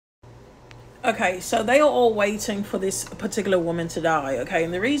Okay, so they are all waiting for this particular woman to die. Okay,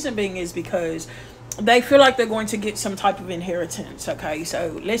 and the reason being is because they feel like they're going to get some type of inheritance. Okay,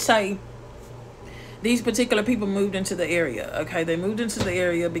 so let's say these particular people moved into the area. Okay, they moved into the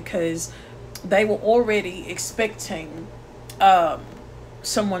area because they were already expecting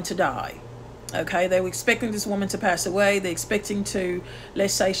someone to die. Okay, they were expecting this woman to pass away. They're expecting to,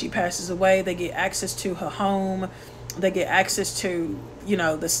 let's say she passes away, they get access to her home, they get access to, you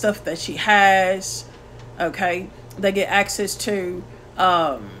know, the stuff that she has. Okay, they get access to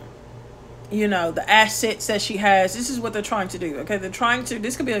you know, the assets that she has. This is what they're trying to do. Okay, they're trying to,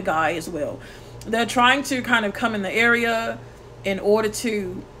 this could be a guy as well, they're trying to kind of come in the area in order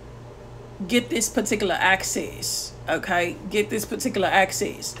to get this particular access. Okay, get this particular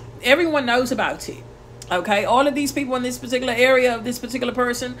access. Everyone knows about it. Okay, all of these people in this particular area of this particular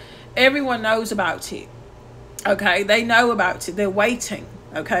person, everyone knows about it. Okay, they know about it. They're waiting.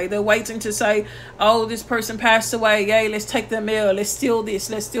 Okay, they're waiting to say, oh, this person passed away, yay, let's take their mail, let's steal this,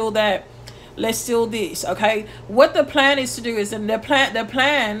 let's steal that, let's steal this. Okay, what the plan is to do is, and their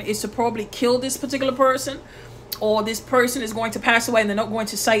plan is to probably kill this particular person, or this person is going to pass away and they're not going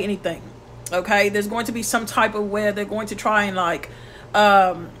to say anything. Okay, there's going to be some type of where they're going to try and like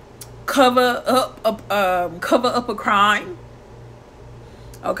cover up a crime.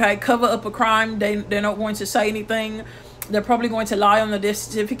 Okay, cover up a crime. They're not going to say anything. They're probably going to lie on the death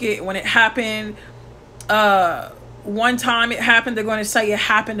certificate. When it happened, one time it happened, they're going to say it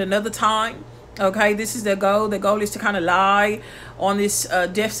happened another time. Okay, this is their goal. Their goal is to kind of lie on this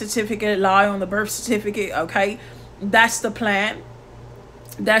death certificate, lie on the birth certificate. Okay, that's the plan.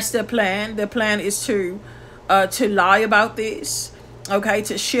 That's their plan. Their plan is to lie about this. Okay,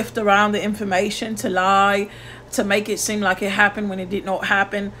 to shift around the information, to lie, to make it seem like it happened when it did not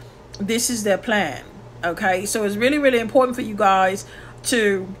happen. This is their plan. Okay, so it's really, really important for you guys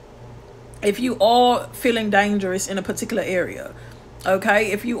to, if you are feeling dangerous in a particular area,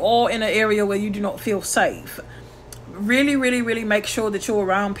 okay, if you are in an area where you do not feel safe, really, really, really make sure that you're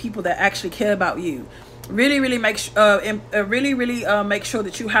around people that actually care about you. Really, really make sure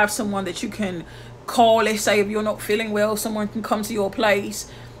that you have someone that you can call. Let's say if you're not feeling well, someone can come to your place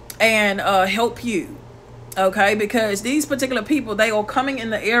and help you. Okay, because these particular people, they are coming in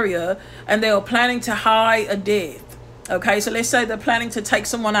the area and they are planning to hide a death. Okay, so let's say they're planning to take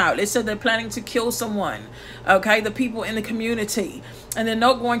someone out. Let's say they're planning to kill someone. Okay, the people in the community, and they're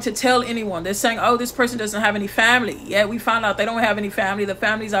not going to tell anyone. They're saying, oh, this person doesn't have any family. Yeah, we found out they don't have any family. The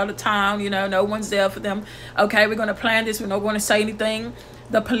family's out of town, you know, no one's there for them. Okay, we're going to plan this. We're not going to say anything.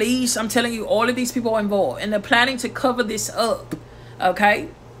 The police, I'm telling you, all of these people are involved and they're planning to cover this up. Okay,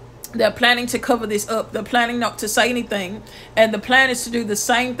 they're planning to cover this up. They're planning not to say anything. And the plan is to do the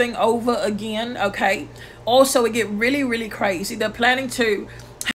same thing over again. Okay. Also, it get really, really crazy. They're planning to